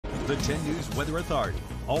The 10 News Weather Authority,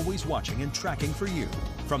 always watching and tracking for you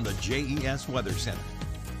from the JES Weather Center.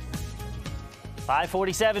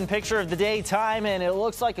 5:47 picture of the daytime, and it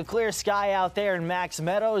looks like a clear sky out there in Max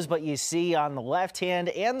Meadows, but you see on the left-hand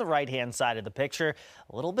and the right-hand side of the picture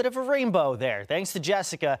a little bit of a rainbow there. Thanks to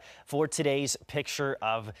Jessica for today's picture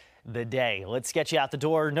of the day. Let's get you out the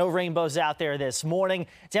door. No rainbows out there this morning.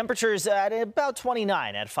 Temperatures at about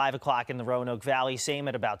 29 at 5 o'clock in the Roanoke Valley. Same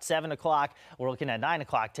at about 7 o'clock. We're looking at 9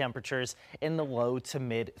 o'clock temperatures in the low to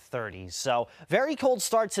mid 30s. So very cold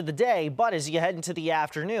start to the day, but as you head into the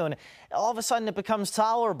afternoon, all of a sudden it becomes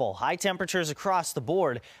tolerable. High temperatures across the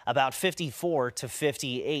board, about 54 to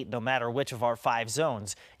 58, no matter which of our 5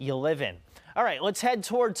 zones you live in. All right, let's head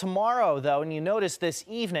toward tomorrow, though, and you notice this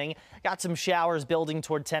evening, got some showers building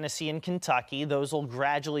toward Tennessee and Kentucky. Those will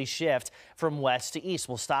gradually shift from west to east.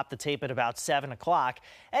 We'll stop the tape at about 7 o'clock.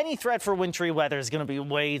 Any threat for wintry weather is going to be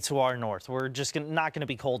way to our north. We're just not going to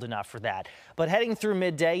be cold enough for that. But heading through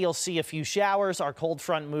midday, you'll see a few showers. Our cold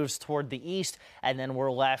front moves toward the east, and then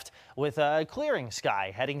we're left with a clearing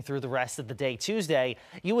sky heading through the rest of the day Tuesday.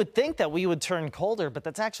 You would think that we would turn colder, but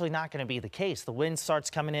that's actually not going to be the case. The wind starts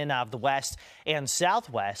coming in out of the west and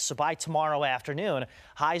southwest. So by tomorrow afternoon,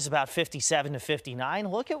 highs about 57 to 59.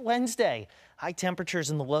 Look at Wednesday. High temperatures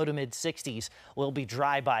in the low to mid 60s. Will be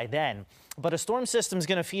dry by then. But a storm system is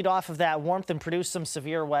going to feed off of that warmth and produce some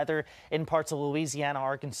severe weather in parts of Louisiana,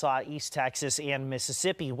 Arkansas, East Texas, and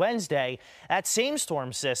Mississippi. Wednesday, that same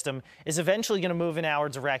storm system is eventually going to move in our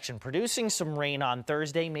direction, producing some rain on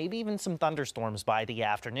Thursday, maybe even some thunderstorms by the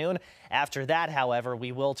afternoon. After that, however,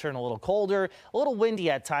 we will turn a little colder, a little windy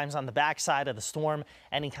at times on the backside of the storm.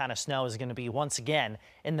 Any kind of snow is going to be once again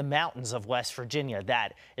in the mountains of West Virginia.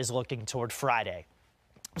 That is looking toward Friday.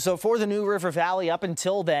 So for the New River Valley, up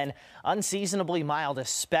until then, unseasonably mild,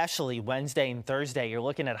 especially Wednesday and Thursday. You're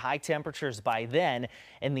looking at high temperatures by then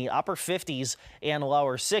in the upper 50s and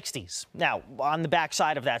lower 60s. Now, on the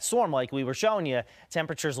backside of that storm, like we were showing you,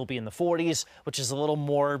 temperatures will be in the 40s, which is a little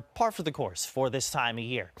more par for the course for this time of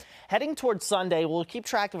year. Heading towards Sunday, we'll keep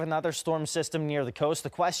track of another storm system near the coast. The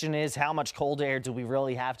question is, how much cold air do we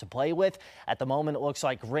really have to play with? At the moment, it looks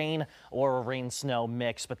like rain or a rain-snow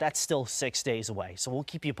mix, but that's still 6 days away. So we'll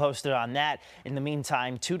keep you posted on that. In the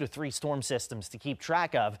meantime, 2 to 3 storm systems to keep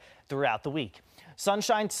track of throughout the week.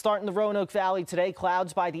 Sunshine starting the Roanoke Valley today.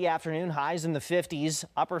 Clouds by the afternoon, highs in the 50s,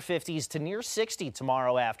 upper 50s to near 60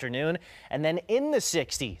 tomorrow afternoon. And then in the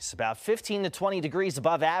 60s, about 15 to 20 degrees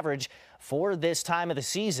above average for this time of the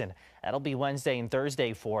season. That'll be Wednesday and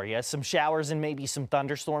Thursday for you. Some showers and maybe some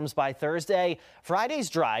thunderstorms by Thursday. Friday's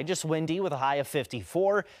dry, just windy with a high of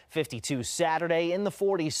 54, 52 Saturday, in the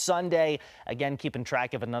 40s Sunday. Again, keeping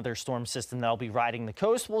track of another storm system that'll be riding the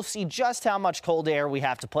coast. We'll see just how much cold air we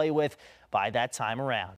have to play with by that time around.